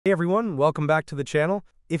Hey everyone, welcome back to the channel.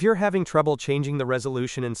 If you're having trouble changing the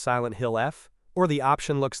resolution in Silent Hill F, or the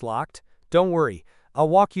option looks locked, don't worry, I'll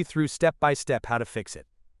walk you through step by step how to fix it.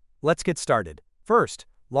 Let's get started. First,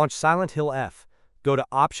 launch Silent Hill F. Go to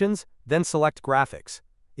Options, then select Graphics.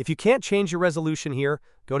 If you can't change your resolution here,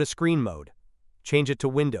 go to Screen Mode. Change it to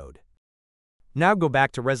Windowed. Now go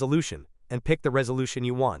back to Resolution, and pick the resolution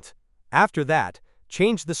you want. After that,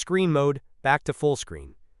 change the screen mode back to full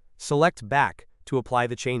screen. Select Back to apply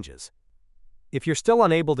the changes. If you're still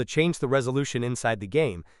unable to change the resolution inside the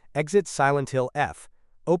game, exit Silent Hill F,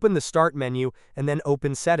 open the Start menu, and then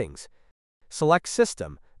open Settings. Select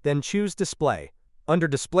System, then choose Display. Under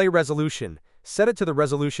Display Resolution, set it to the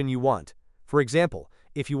resolution you want. For example,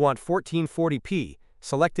 if you want 1440p,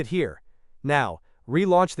 select it here. Now,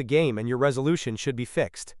 relaunch the game and your resolution should be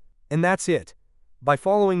fixed. And that's it. By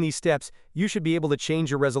following these steps, you should be able to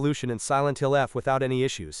change your resolution in Silent Hill F without any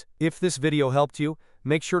issues. If this video helped you,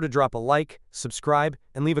 make sure to drop a like, subscribe,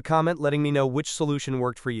 and leave a comment letting me know which solution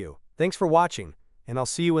worked for you. Thanks for watching, and I'll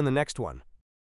see you in the next one.